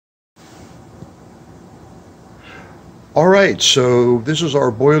All right, so this is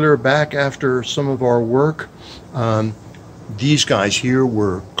our boiler back after some of our work. These guys here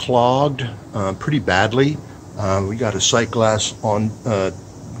were clogged pretty badly. We got a sight glass on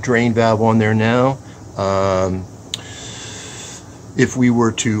drain valve on there now. If we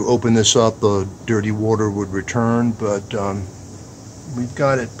were to open this up, the dirty water would return, but we've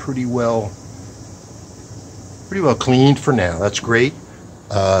got it pretty well cleaned for now. That's great.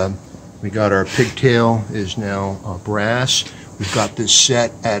 We got our pigtail is now brass. We've got this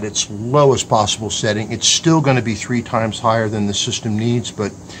set at its lowest possible setting. It's still going to be 3 times higher than the system needs,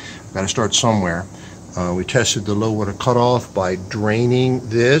 but we've got to start somewhere. We tested the low water cutoff by draining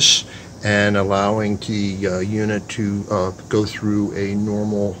this and allowing the unit to go through a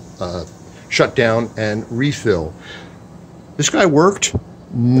normal shutdown and refill. This guy worked.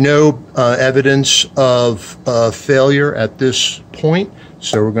 No evidence of failure at this point,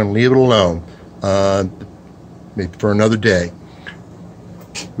 so we're going to leave it alone maybe for another day.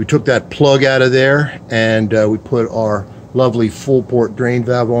 We took that plug out of there and we put our lovely full port drain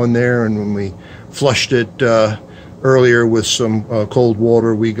valve on there, and when we flushed it earlier with some cold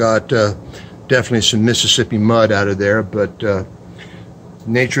water, we got definitely some Mississippi mud out of there, but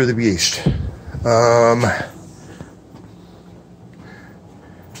nature of the beast.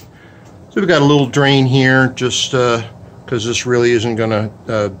 So we've got a little drain here, just because this really isn't going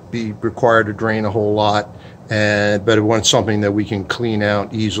to be required to drain a whole lot, but it wants something that we can clean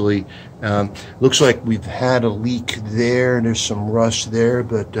out easily. Looks like we've had a leak there, and there's some rust there,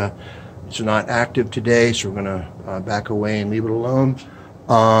 but it's not active today, so we're going to back away and leave it alone.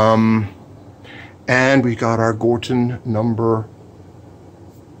 And we got our Gorton number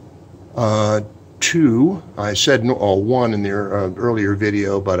 2. I said 1 in the earlier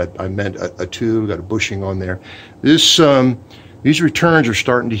video, but I meant a 2. Got a bushing on there. These returns are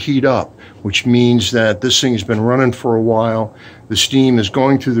starting to heat up, which means that this thing's been running for a while. The steam is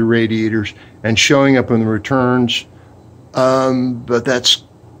going through the radiators and showing up in the returns, but that's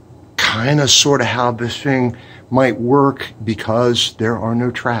kind of sort of how this thing might work, because there are no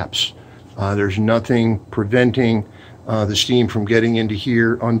traps. There's nothing preventing the steam from getting into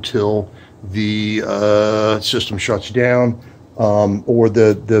here until the system shuts down, or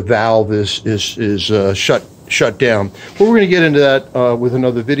the valve is shut down. But we're going to get into that with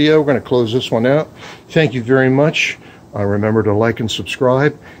another video. We're going to close this one out. Thank you very much. Remember to like and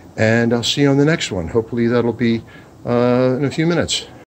subscribe, and I'll see you on the next one. Hopefully that'll be in a few minutes.